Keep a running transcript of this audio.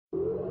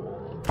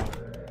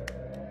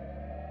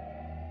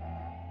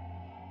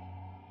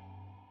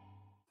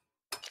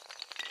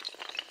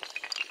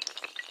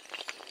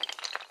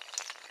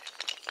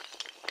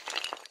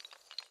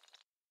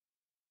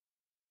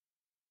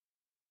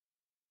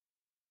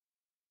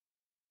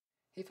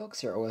Hey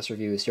folks, your OS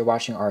Reviews. You're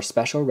watching our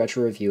special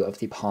retro review of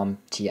the Palm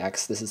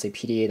TX. This is a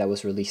PDA that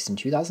was released in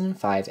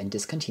 2005 and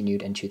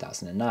discontinued in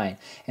 2009,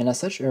 and as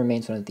such it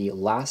remains one of the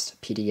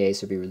last PDAs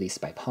to be released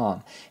by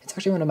Palm. It's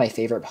actually one of my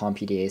favorite Palm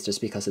PDAs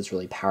just because it's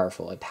really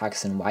powerful. It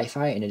packs in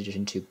Wi-Fi in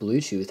addition to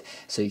Bluetooth,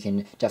 so you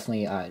can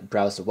definitely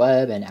browse the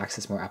web and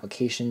access more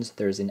applications.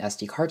 There's an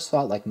SD card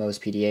slot like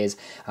most PDAs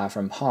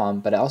from Palm,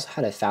 but it also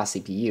had a fast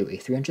CPU, a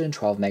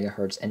 312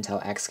 MHz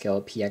Intel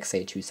XScale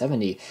PXA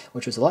 270,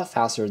 which was a lot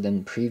faster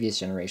than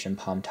previous generation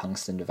Palm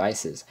tungsten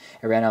devices.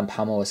 It ran on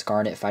PalmOS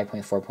Garnet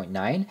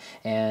 5.4.9,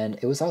 and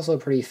it was also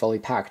pretty fully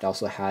packed. It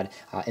also had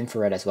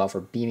infrared as well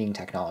for beaming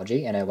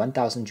technology, and a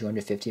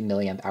 1,250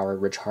 milliamp hour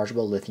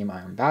rechargeable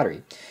lithium-ion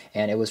battery.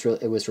 And it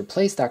was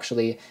replaced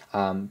actually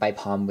by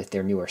Palm with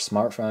their newer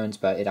smartphones,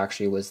 but it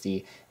actually was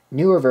the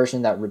newer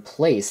version that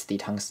replaced the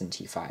Tungsten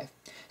T5.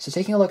 So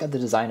taking a look at the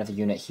design of the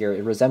unit here,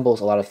 it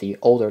resembles a lot of the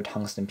older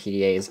tungsten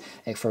PDAs.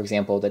 Like for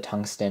example, the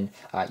tungsten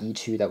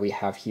E2 that we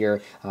have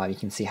here, you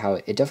can see how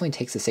it definitely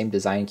takes the same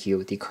design cue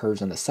with the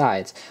curves on the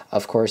sides.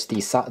 Of course, the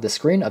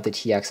screen of the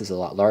TX is a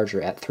lot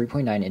larger at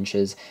 3.9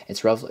 inches.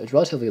 It's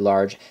relatively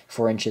large.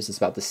 4 inches is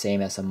about the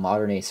same as some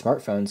modern-day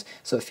smartphones,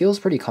 so it feels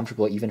pretty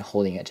comfortable even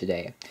holding it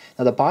today.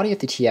 Now the body of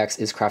the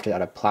TX is crafted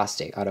out of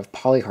plastic, out of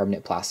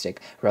polycarbonate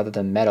plastic, rather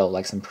than metal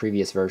like some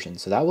previous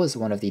versions. So that was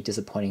one of the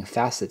disappointing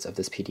facets of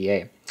this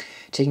PDA.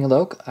 Taking a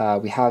look,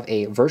 we have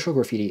a virtual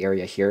graffiti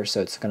area here,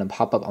 so it's going to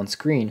pop up on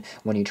screen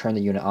when you turn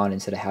the unit on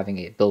instead of having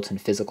a built-in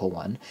physical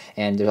one.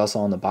 And there's also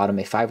on the bottom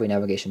a 5-way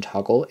navigation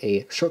toggle,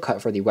 a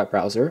shortcut for the web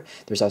browser.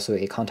 There's also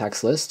a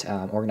contacts list,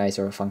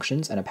 organizer of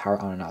functions, and a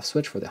power on and off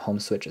switch for the home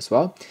switch as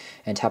well.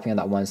 And tapping on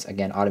that once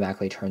again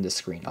automatically turns the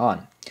screen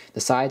on.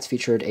 The sides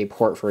featured a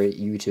port for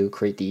you to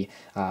create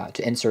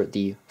to insert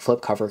the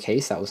flip cover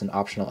case. That was an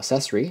optional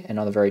accessory. And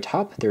on the very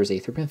top, there's a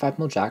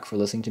 3.5mm jack for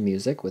listening to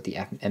music with the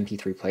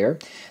MP3 player.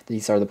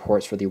 These are the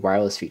ports for the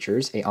wireless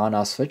features. A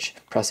on-off switch.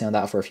 Pressing on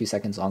that for a few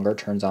seconds longer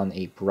turns on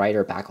a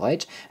brighter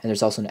backlight. And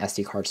there's also an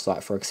SD card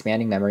slot for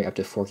expanding memory up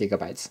to 4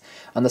 GB.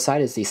 On the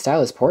side is the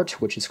stylus port,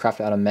 which is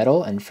crafted out of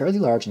metal and fairly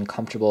large and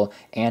comfortable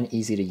and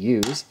easy to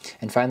use.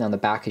 And finally, on the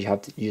back, you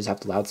just have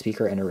the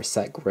loudspeaker and a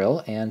reset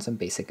grill and some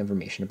basic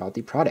information about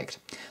the product.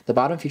 The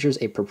bottom features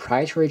a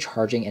proprietary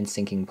charging and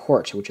syncing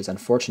port, which is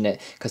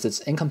unfortunate because it's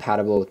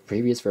incompatible with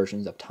previous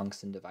versions of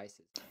tungsten devices.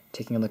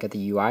 Taking a look at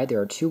the UI,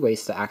 there are two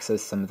ways to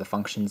access some of the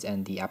functions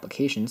and the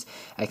applications.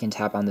 I can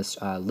tap on this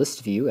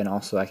list view, and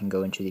also I can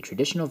go into the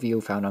traditional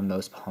view found on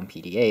most Palm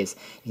PDAs.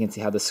 You can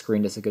see how the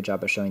screen does a good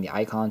job of showing the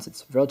icons.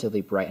 It's relatively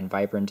bright and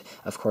vibrant.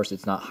 Of course,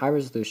 it's not high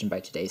resolution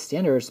by today's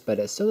standards, but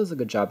it still does a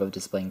good job of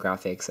displaying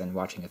graphics and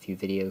watching a few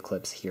video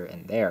clips here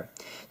and there.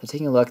 So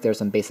taking a look, there's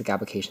some basic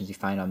applications you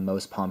find on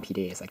most Palm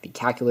PDAs, like the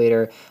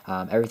calculator.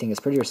 Everything is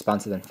pretty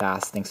responsive and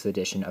fast thanks to the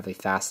addition of a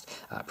fast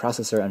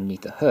processor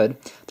underneath the hood.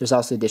 There's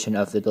also the addition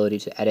of the ability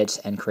to edit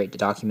and create the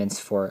documents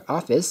for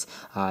Office.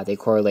 They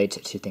correlate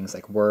to things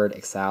like Word,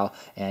 Excel,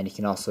 and you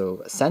can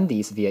also send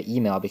these via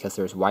email because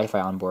there's Wi-Fi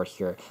on board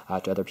here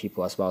to other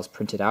people, as well as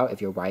print it out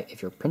if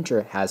your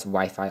printer has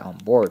Wi-Fi on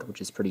board,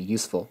 which is pretty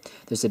useful.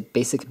 There's a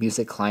basic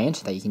music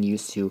client that you can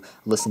use to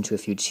listen to a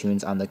few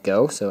tunes on the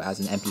go, so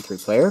as an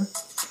MP3 player.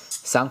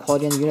 Sound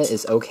quality on the unit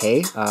is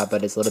okay,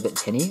 but it's a little bit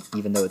tinny,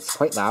 even though it's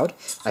quite loud.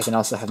 I can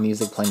also have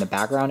music playing in the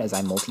background as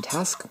I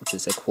multitask, which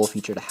is a cool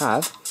feature to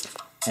have.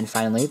 And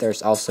finally,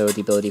 there's also the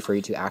ability for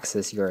you to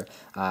access your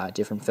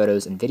different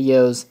photos and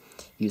videos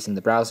using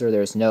the browser.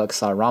 There's no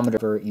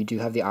accelerometer. You do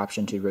have the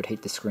option to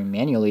rotate the screen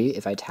manually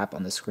if I tap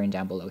on the screen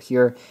down below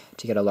here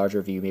to get a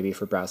larger view, maybe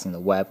for browsing the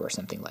web or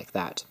something like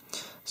that.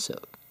 So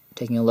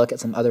taking a look at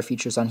some other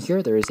features on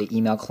here, there is an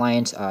email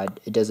client.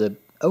 It does a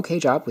okay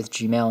job with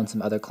Gmail and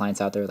some other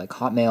clients out there like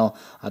Hotmail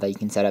that you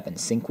can set up and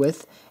sync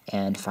with.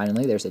 And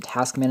finally, there's a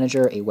task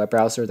manager, a web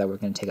browser that we're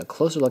going to take a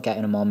closer look at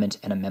in a moment,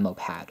 and a memo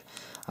pad.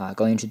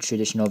 Going into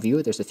traditional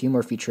view, there's a few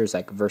more features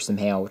like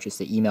VersaMail, which is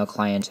the email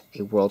client,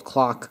 a world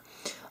clock.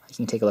 You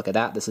can take a look at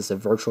that. This is a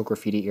virtual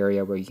graffiti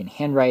area where you can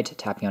handwrite.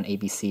 Tapping on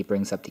ABC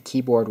brings up the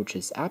keyboard, which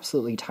is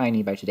absolutely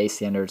tiny by today's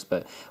standards,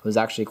 but was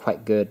actually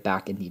quite good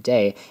back in the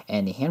day.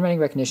 And the handwriting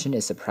recognition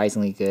is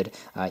surprisingly good,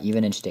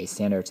 even in today's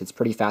standards. It's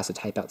pretty fast to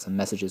type out some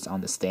messages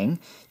on this thing.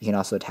 You can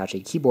also attach a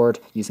keyboard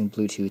using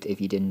Bluetooth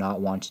if you did not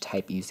want to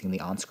type using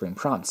the on-screen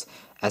prompts.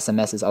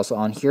 SMS is also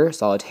on here.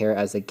 Solitaire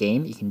as a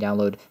game. You can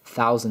download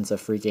thousands of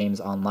free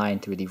games online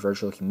through the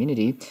virtual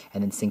community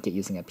and then sync it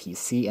using a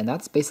PC, and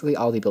that's basically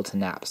all the built-in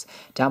apps.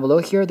 Down below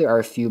here, there are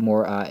a few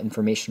more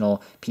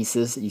informational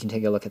pieces. You can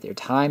take a look at your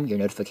time, your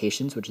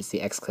notifications, which is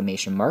the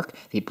exclamation mark,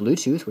 the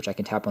Bluetooth, which I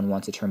can tap on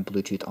once to turn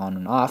Bluetooth on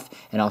and off,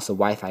 and also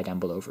Wi-Fi down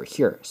below over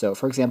here. So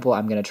for example,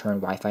 I'm going to turn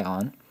Wi-Fi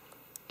on,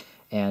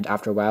 and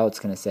after a while,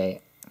 it's going to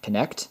say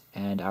connect,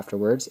 and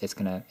afterwards it's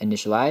going to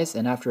initialize,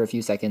 and after a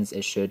few seconds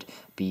it should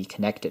be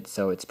connected.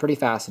 So it's pretty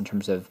fast in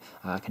terms of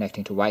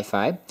connecting to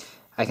Wi-Fi.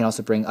 I can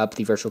also bring up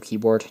the virtual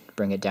keyboard,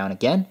 bring it down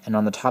again, and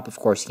on the top, of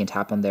course, you can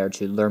tap on there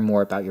to learn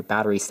more about your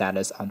battery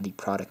status on the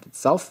product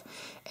itself.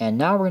 And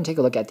now we're going to take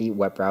a look at the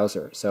web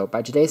browser. So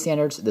by today's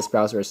standards, this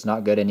browser is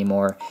not good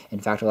anymore. In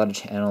fact, a lot of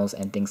channels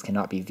and things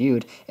cannot be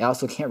viewed. It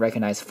also can't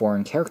recognize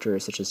foreign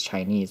characters such as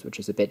Chinese, which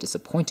is a bit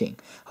disappointing.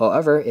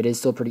 However, it is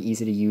still pretty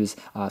easy to use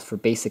for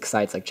basic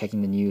sites like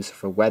checking the news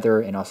for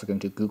weather and also going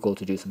to Google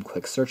to do some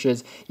quick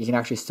searches. You can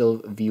actually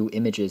still view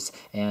images,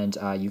 and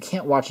you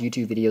can't watch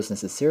YouTube videos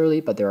necessarily,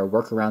 but there are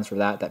workarounds for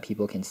that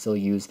people can still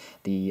use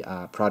the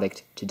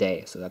product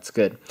today, so that's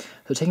good.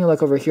 So taking a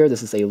look over here,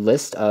 this is a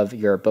list of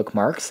your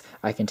bookmarks.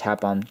 I can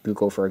tap on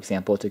Google, for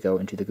example, to go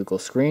into the Google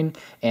screen,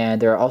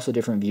 and there are also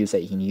different views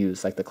that you can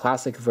use, like the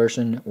classic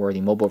version or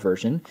the mobile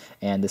version,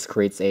 and this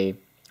creates a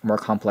more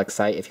complex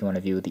site if you want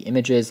to view the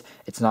images.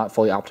 It's not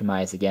fully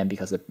optimized, again,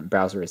 because the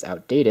browser is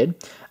outdated.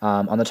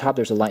 On the top,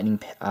 there's a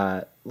lightning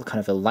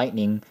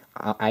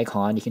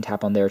icon. You can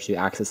tap on there to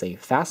access a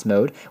fast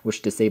mode,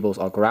 which disables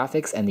all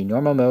graphics, and the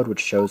normal mode, which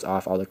shows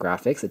off all the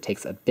graphics. It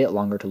takes a bit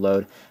longer to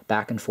load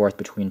back and forth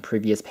between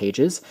previous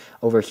pages.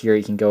 Over here,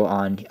 you can go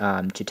on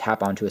to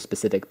tap onto a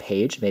specific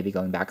page, maybe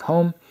going back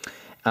home,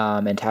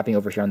 and tapping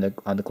over here on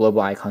the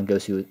global icon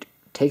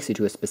takes you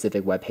to a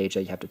specific web page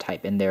that you have to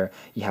type in there.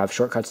 You have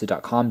shortcuts to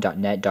 .com,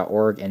 .net,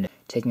 .org, and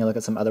taking a look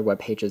at some other web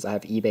pages. I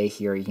have eBay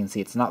here. You can see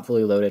it's not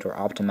fully loaded or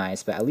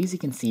optimized, but at least you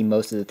can see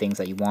most of the things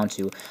that you want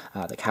to,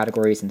 the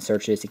categories and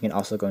searches. You can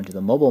also go into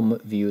the mobile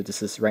view.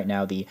 This is right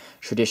now the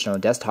traditional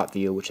desktop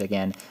view, which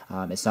again,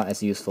 is not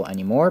as useful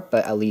anymore,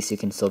 but at least you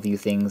can still view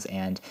things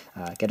and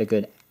get a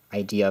good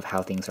idea of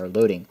how things are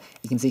loading.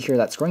 You can see here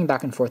that scrolling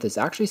back and forth is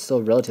actually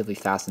still relatively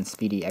fast and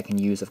speedy. I can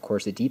use, of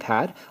course, the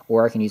D-pad,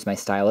 or I can use my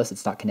stylus.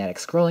 It's not kinetic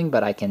scrolling,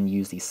 but I can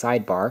use the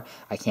sidebar.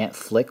 I can't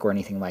flick or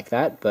anything like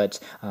that, but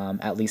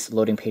at least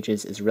loading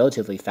pages is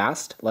relatively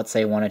fast. Let's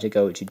say I wanted to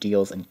go to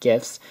deals and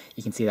gifts.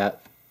 You can see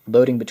that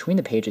loading between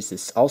the pages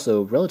is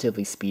also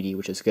relatively speedy,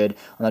 which is good.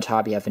 On the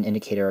top, you have an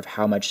indicator of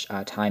how much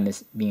time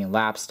is being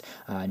elapsed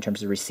in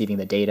terms of receiving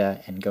the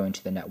data and going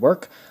to the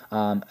network.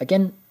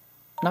 Again,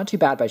 not too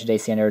bad by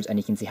today's standards, and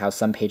you can see how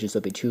some pages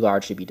will be too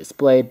large to be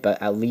displayed, but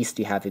at least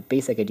you have a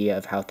basic idea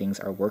of how things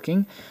are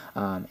working.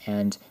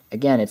 And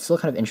again, it's still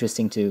kind of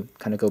interesting to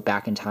kind of go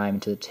back in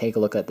time to take a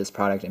look at this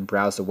product and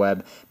browse the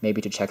web,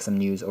 maybe to check some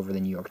news over the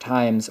New York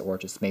Times or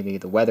just maybe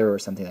the weather or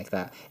something like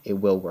that. It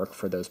will work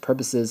for those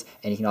purposes,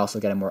 and you can also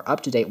get a more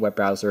up-to-date web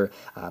browser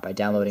by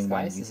downloading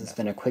one. This has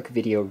been a quick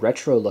video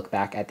retro look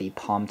back at the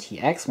Palm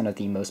TX, one of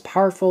the most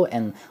powerful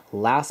and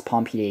last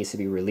Palm PDAs to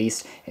be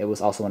released. It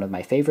was also one of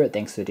my favorite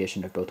thanks to the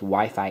addition of both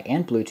Wi-Fi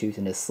and Bluetooth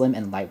in a slim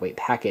and lightweight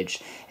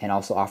package, and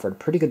also offered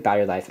pretty good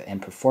battery life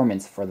and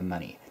performance for the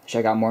money.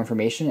 Check out more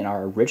information in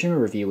our original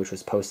review, which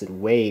was posted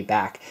way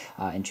back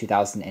in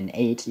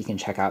 2008. You can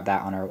check out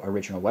that on our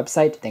original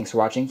website. Thanks for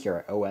watching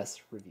here at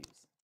OS Reviews.